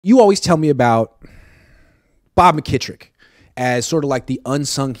You always tell me about Bob McKittrick as sort of like the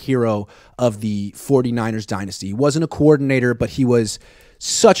unsung hero of the 49ers dynasty. He wasn't a coordinator, but he was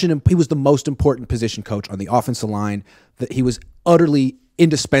he was the most important position coach on the offensive line. That he was utterly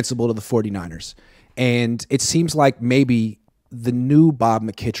indispensable to the 49ers. And it seems like maybe the new Bob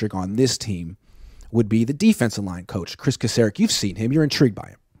McKittrick on this team would be the defensive line coach, Kris Kocurek. You've seen him. You're intrigued by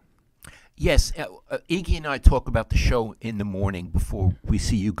him. Yes, Iggy and I talk about the show in the morning before we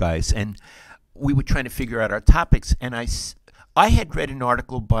see you guys, and we were trying to figure out our topics, and I had read an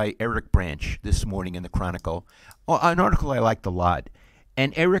article by Eric Branch this morning in the Chronicle, an article I liked a lot,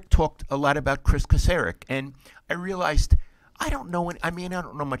 and Eric talked a lot about Kris Kocurek, and I realized I don't know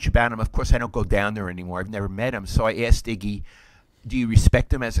much about him. Of course, I don't go down there anymore. I've never met him, so I asked Iggy, do you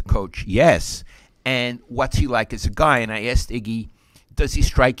respect him as a coach? Yes. And what's he like as a guy? And I asked Iggy, does he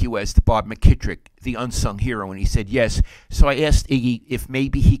strike you as the Bob McKittrick, the unsung hero? And he said yes. So I asked Iggy if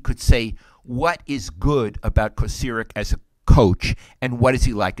maybe he could say what is good about Kocurek as a coach and what is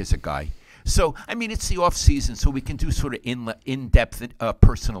he like as a guy. So, I mean, it's the off season, so we can do sort of in-depth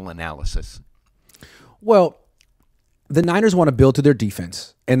personal analysis. Well, the Niners want to build to their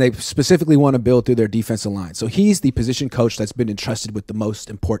defense, and they specifically want to build through their defensive line. So he's the position coach that's been entrusted with the most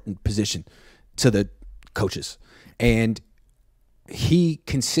important position to the coaches. And he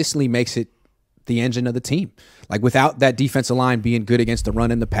consistently makes it the engine of the team. Like without that defensive line being good against the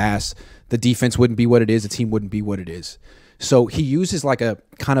run and the pass, the defense wouldn't be what it is. The team wouldn't be what it is. So he uses like a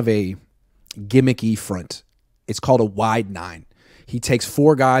kind of a gimmicky front. It's called a wide nine. He takes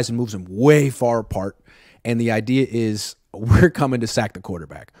four guys and moves them way far apart. And the idea is we're coming to sack the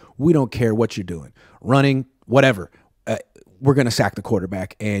quarterback. We don't care what you're doing, running, whatever. We're going to sack the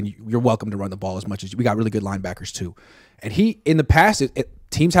quarterback, and you're welcome to run the ball as much as we got really good linebackers too. And he, in the past,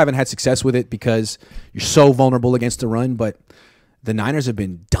 teams haven't had success with it because you're so vulnerable against the run, but the Niners have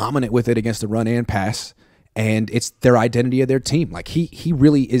been dominant with it against the run and pass, and it's their identity of their team. Like he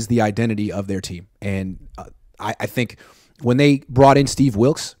really is the identity of their team. And I think when they brought in Steve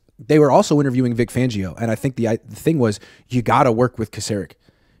Wilkes, they were also interviewing Vic Fangio, and I think the thing was you got to work with Kocurek.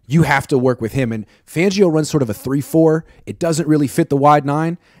 You have to work with him. And Fangio runs sort of a 3-4. It doesn't really fit the wide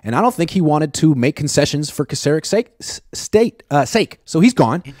nine. And I don't think he wanted to make concessions for Kocurek's sake. So he's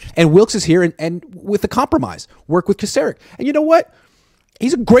gone. And Wilkes is here and with a compromise, work with Kocurek. And you know what?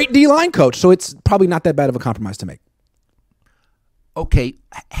 He's a great D-line coach, so it's probably not that bad of a compromise to make. Okay.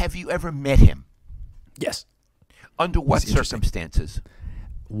 Have you ever met him? Yes. Under what circumstances?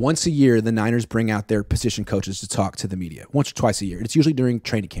 Once a year, the Niners bring out their position coaches to talk to the media. Once or twice a year. It's usually during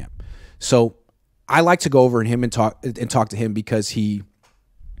training camp. So I like to go over and talk to him because he's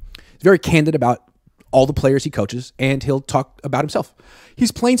very candid about all the players he coaches, and he'll talk about himself.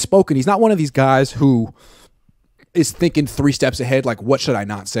 He's plain spoken. He's not one of these guys who is thinking 3 steps ahead, like what should I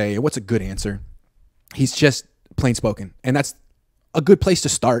not say, or what's a good answer. He's just plain spoken, and that's a good place to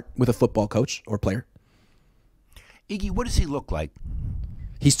start with a football coach or player. Iggy, what does he look like?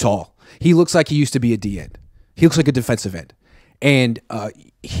 He's tall. He looks like he used to be a D-end. He looks like a defensive end. And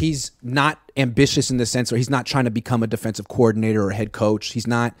he's not ambitious in the sense where he's not trying to become a defensive coordinator or a head coach. He's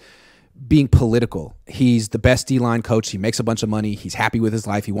not being political. He's the best D-line coach. He makes a bunch of money. He's happy with his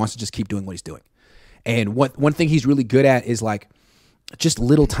life. He wants to just keep doing what he's doing. And one thing he's really good at is like just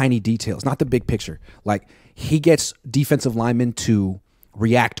little tiny details, not the big picture. Like he gets defensive linemen to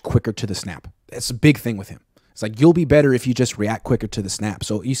react quicker to the snap. That's a big thing with him. It's like you'll be better if you just react quicker to the snap.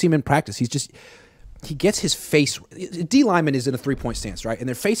 So you see him in practice. He gets his face. D lineman is in a 3-point stance, right? And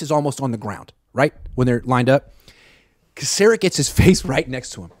their face is almost on the ground, right? When they're lined up. Kocurek gets his face right next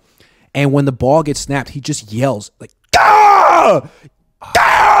to him. And when the ball gets snapped, he just yells like, "Ah!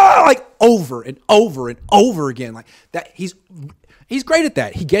 Ah!" Like over and over and over again. Like that. He's great at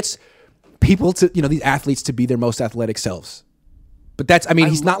that. He gets people to, these athletes to be their most athletic selves. But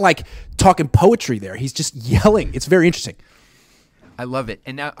he's not like talking poetry there. He's just yelling. It's very interesting. I love it.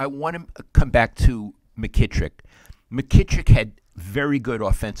 And now I want to come back to McKittrick. McKittrick had very good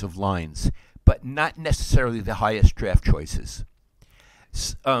offensive lines, but not necessarily the highest draft choices.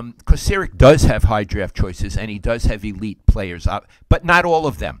 Kocurek does have high draft choices, and he does have elite players, but not all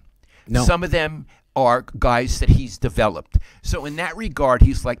of them. No. Some of them are guys that he's developed. So in that regard,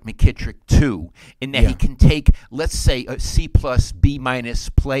 he's like McKittrick too, in that he can take, let's say, a C+, B-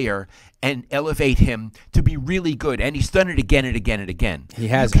 player and elevate him to be really good. And he's done it again and again and again. He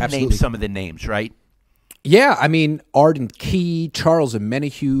has, you can absolutely. Name some of the names, right? Yeah, Arden Key, Charles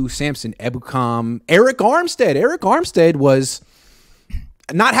Omenihu, Samson Ebukam, Eric Armstead. Eric Armstead was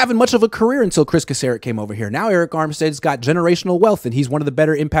not having much of a career until Kris Kocurek came over here. Now Eric Armstead's got generational wealth, and he's one of the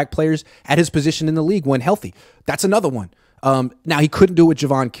better impact players at his position in the league when healthy. That's another one. Now, he couldn't do it with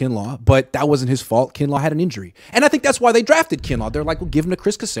Javon Kinlaw, but that wasn't his fault. Kinlaw had an injury. And I think that's why they drafted Kinlaw. They're like, well, give him to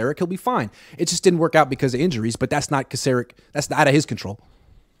Kris Kocurek. He'll be fine. It just didn't work out because of injuries, but that's not Kocurek. That's out of his control.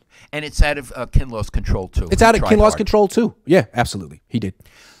 And it's out of Kinlaw's control, too. It's out of Kinlaw's control, too. Yeah, absolutely. He did.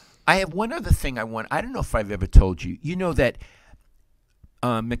 I have one other thing I want. I don't know if I've ever told you. You know that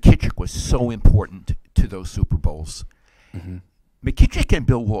McKittrick was so important to those Super Bowls. Mm-hmm. McKittrick and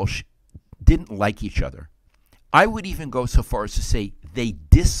Bill Walsh didn't like each other. I would even go so far as to say they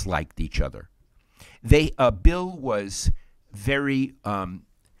disliked each other. Bill was very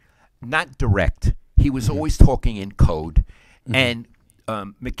not direct. He was always talking in code, and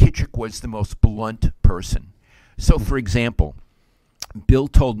McKittrick was the most blunt person. So, for example, Bill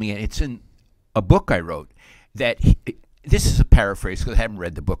told me, and it's in a book I wrote, that this is a paraphrase because I haven't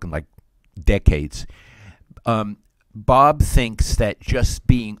read the book in like decades. Bob thinks that just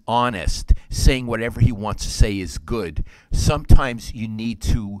being honest, saying whatever he wants to say is good. Sometimes you need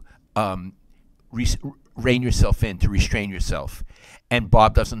to rein yourself in, to restrain yourself. And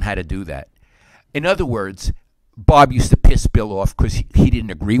Bob doesn't know how to do that. In other words, Bob used to piss Bill off because he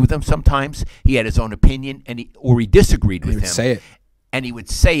didn't agree with him sometimes. He had his own opinion, or he disagreed with him. Say it. And he would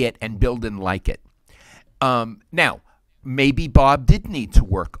say it, and Bill didn't like it. Now, maybe Bob did need to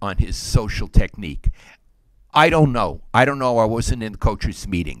work on his social technique. I don't know. I wasn't in the coaches'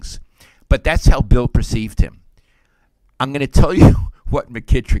 meetings. But that's how Bill perceived him. I'm going to tell you what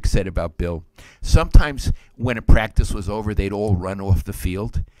McKittrick said about Bill. Sometimes when a practice was over, they'd all run off the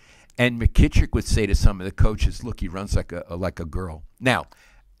field. And McKittrick would say to some of the coaches, look, he runs like a girl. Now,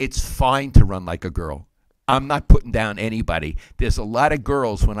 it's fine to run like a girl. I'm not putting down anybody. There's a lot of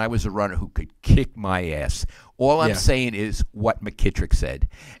girls when I was a runner who could kick my ass. All I'm saying is what McKittrick said.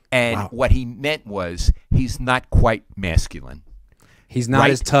 And what he meant was he's not quite masculine. He's not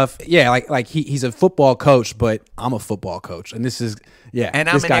as tough. Yeah, like he's a football coach, but I'm a football coach. And this is, And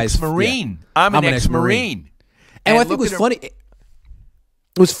I'm an ex-Marine. Yeah. I'm an ex-Marine. And what I think was funny,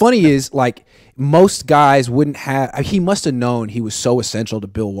 what's funny is, like, most guys wouldn't have, he must have known he was so essential to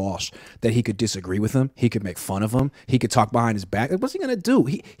Bill Walsh that he could disagree with him. He could make fun of him. He could talk behind his back. Like, what's he going to do?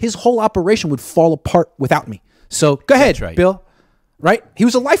 His whole operation would fall apart without me. So go ahead, Bill. Right? He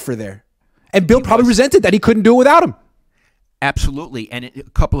was a lifer there. And Bill probably resented that he couldn't do it without him. Absolutely. And a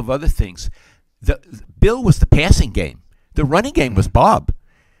couple of other things. Bill was the passing game. The running game was Bob.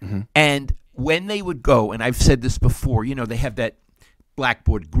 Mm-hmm. And when they would go, and I've said this before, they have that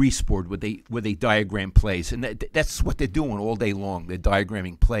blackboard, grease board, where they diagram plays. And that's what they're doing all day long. They're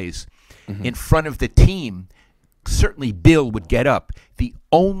diagramming plays. Mm-hmm. In front of the team, certainly Bill would get up. The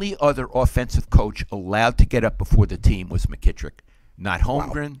only other offensive coach allowed to get up before the team was McKittrick. Not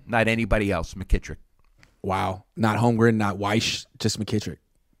Holmgren, not anybody else, McKittrick. Wow. Not Holmgren, not Weish, just McKittrick.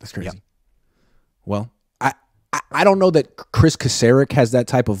 That's crazy. Yep. Well, I don't know that Kris Kocurek has that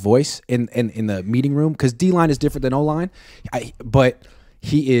type of voice in the meeting room, because D-line is different than O-line, but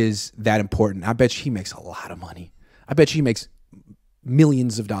he is that important. I bet you he makes a lot of money. I bet you he makes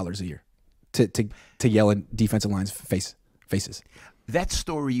millions of dollars a year to yell in defensive line's faces. That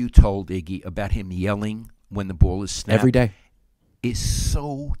story you told, Iggy, about him yelling when the ball is snapped every day is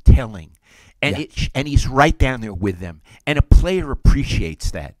so telling. And and he's right down there with them. And a player appreciates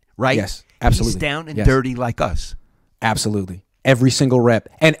that, right? Yes, absolutely. He's down and dirty like us. Absolutely. Every single rep.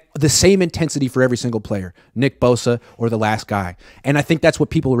 And the same intensity for every single player, Nick Bosa or the last guy. And I think that's what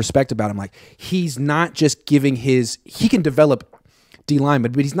people respect about him. Like, he's not just giving he can develop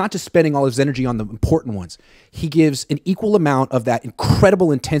D-lineman, but he's not just spending all his energy on the important ones. He gives an equal amount of that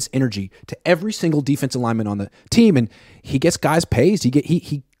incredible, intense energy to every single defensive lineman on the team, and he gets guys paid.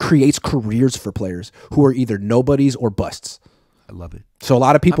 He creates careers for players who are either nobodies or busts. I love it. So a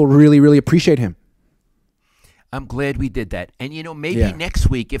lot of people really, really appreciate him. I'm glad we did that. And, maybe next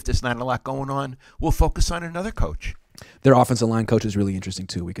week, if there's not a lot going on, we'll focus on another coach. Their offensive line coach is really interesting,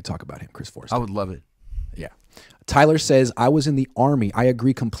 too. We could talk about him, Chris Forrest. I would love it. Yeah. Tyler says, I was in the Army. I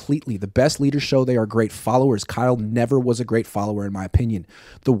agree completely. The best leaders show they are great followers. Kyle never was a great follower, in my opinion.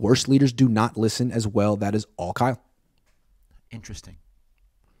 The worst leaders do not listen as well. That is all Kyle. Interesting.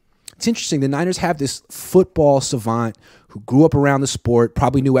 It's interesting. The Niners have this football savant who grew up around the sport,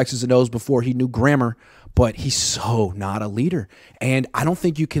 probably knew X's and O's before he knew grammar, but he's so not a leader. And I don't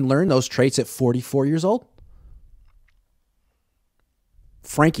think you can learn those traits at 44 years old.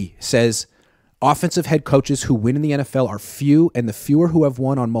 Frankie says, offensive head coaches who win in the NFL are few, and the fewer who have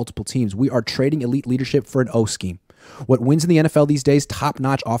won on multiple teams. We are trading elite leadership for an O scheme. What wins in the NFL these days?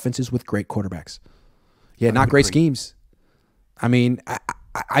 Top-notch offenses with great quarterbacks. Yeah, not great schemes. I mean,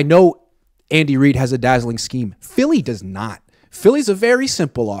 I know Andy Reid has a dazzling scheme. Philly does not. Philly's a very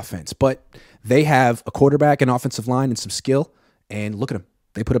simple offense, but They have a quarterback, an offensive line, and some skill. And look at them.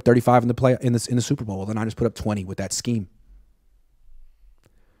 They put up 35 in the Super Bowl. Well, the Niners put up 20 with that scheme.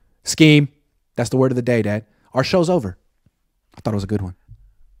 Scheme. That's the word of the day, Dad. Our show's over. I thought it was a good one.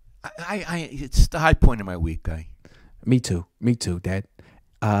 It's the high point of my week, guy. Me too, Dad.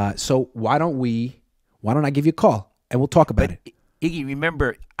 So why don't I give you a call and we'll talk about it? Iggy,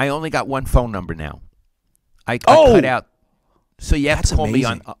 remember, I only got one phone number now. I cut out. So you have to call me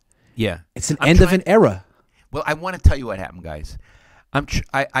on. Yeah. It's an end of an era. Well, I want to tell you what happened, guys.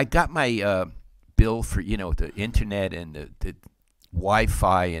 I got my bill for, the internet and the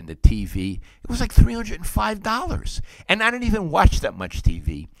Wi-Fi and the TV. It was like $305. And I don't even watch that much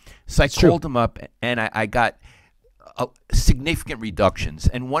TV. So I called them up and I got significant reductions.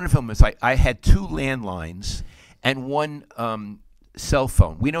 And one of them was I had 2 landlines and 1 cell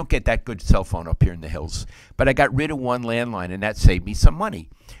phone. We don't get that good cell phone up here in the hills. But I got rid of 1 landline, and that saved me some money.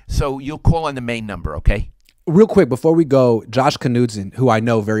 So you'll call on the main number, okay? Real quick, before we go, Josh Knudsen, who I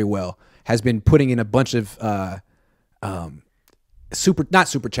know very well, has been putting in a bunch of not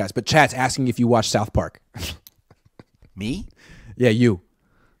super chats, but chats asking if you watch South Park. Me? Yeah, you.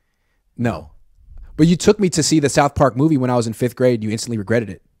 No. But you took me to see the South Park movie when I was in 5th grade. You instantly regretted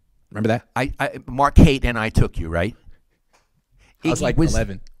it. Remember that? Mark Haight and I took you, right? I was like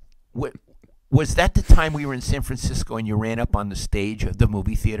 11. Was that the time we were in San Francisco and you ran up on the stage of the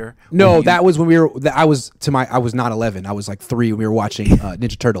movie theater? No, that was when we were. I was not 11. I was like 3 when we were watching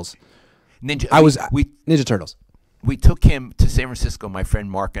Ninja Turtles. Ninja Turtles. We took him to San Francisco, my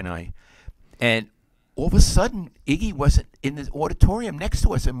friend Mark and I, and all of a sudden Iggy wasn't in the auditorium next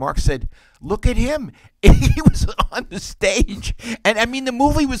to us, and Mark said, "Look at him! Iggy was on the stage, and I mean the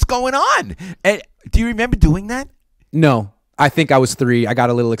movie was going on." And do you remember doing that? No. I think I was 3. I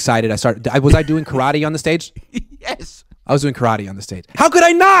got a little excited. Was I doing karate on the stage? Yes. I was doing karate on the stage. How could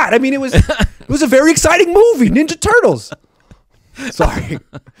I not? I mean, it was a very exciting movie, Ninja Turtles. Sorry.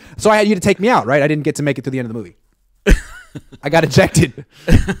 So I had you to take me out, right? I didn't get to make it to the end of the movie. I got ejected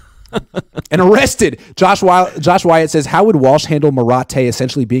and arrested. Josh Wyatt says, how would Walsh handle Marotte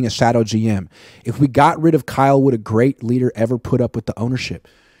essentially being a shadow GM? If we got rid of Kyle, would a great leader ever put up with the ownership?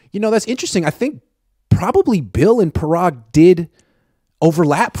 That's interesting. I think probably Bill and Parag did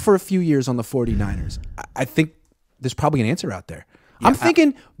overlap for a few years on the 49ers. I think there's probably an answer out there. Yeah, I'm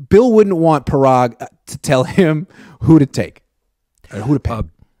thinking Bill wouldn't want Parag to tell him who to take or who to pay.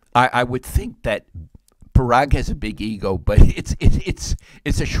 I would think that Parag has a big ego, but it's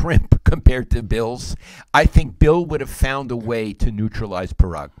a shrimp compared to Bill's. I think Bill would have found a way to neutralize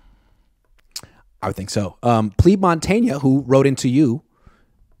Parag. I would think so. Plebe Montaigne, who wrote into you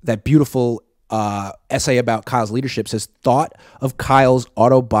that beautiful essay about Kyle's leadership, says, thought of Kyle's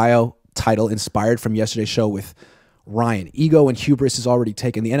autobio title inspired from yesterday's show with Ryan. Ego and hubris is already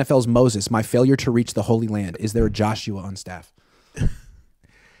taken. The NFL's Moses, my failure to reach the Holy Land. Is there a Joshua on staff?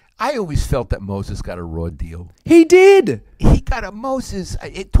 I always felt that Moses got a raw deal. He did. He got a Moses.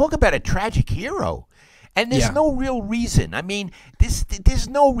 Talk about a tragic hero. And there's no real reason. I mean, there's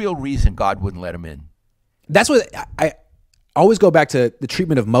no real reason God wouldn't let him in. That's what I always go back to, the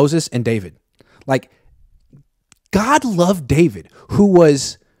treatment of Moses and David. Like, God loved David, who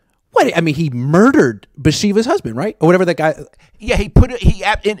was, he murdered Bathsheba's husband, right? Or whatever that guy. Yeah,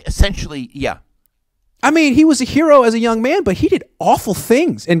 essentially, yeah. I mean, he was a hero as a young man, but he did awful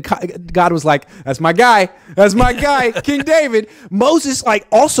things. And God was like, that's my guy. That's my guy, King David. Moses,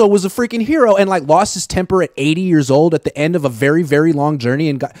 also was a freaking hero and, lost his temper at 80 years old at the end of a very, very long journey.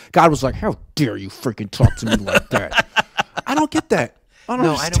 And God was like, how dare you freaking talk to me like that? I don't get that. I don't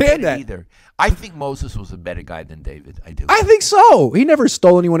understand that either. I think Moses was a better guy than David. I do. I think so. He never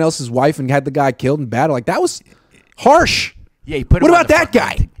stole anyone else's wife and had the guy killed in battle. That was harsh. Yeah, he put him What on about that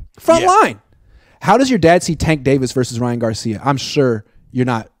guy? Front line. How does your dad see Tank Davis versus Ryan Garcia? I'm sure you're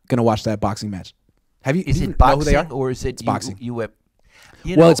not going to watch that boxing match. Have you? Is it boxing or is it boxing?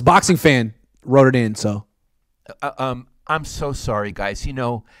 It's Boxing Fan wrote it in. So, I'm so sorry, guys.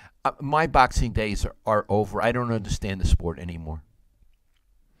 My boxing days are over. I don't understand the sport anymore.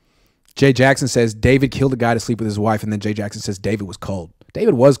 Jay Jackson says David killed a guy to sleep with his wife, and then Jay Jackson says David was cold.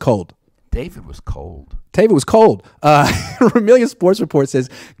 David was cold. David was cold. Ramillion Sports Report says,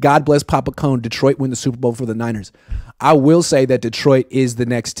 God bless Papa Cohn. Detroit win the Super Bowl for the Niners. I will say that Detroit is the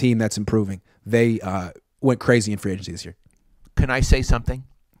next team that's improving. They went crazy in free agency this year. Can I say something?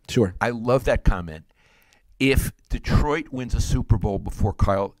 Sure. I love that comment. If Detroit wins a Super Bowl before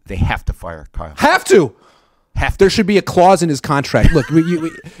Kyle, they have to fire Kyle. Have to. There should be a clause in his contract. Look,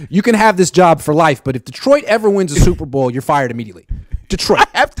 you can have this job for life, but if Detroit ever wins a Super Bowl, you're fired immediately. Detroit.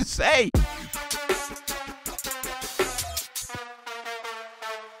 I have to say.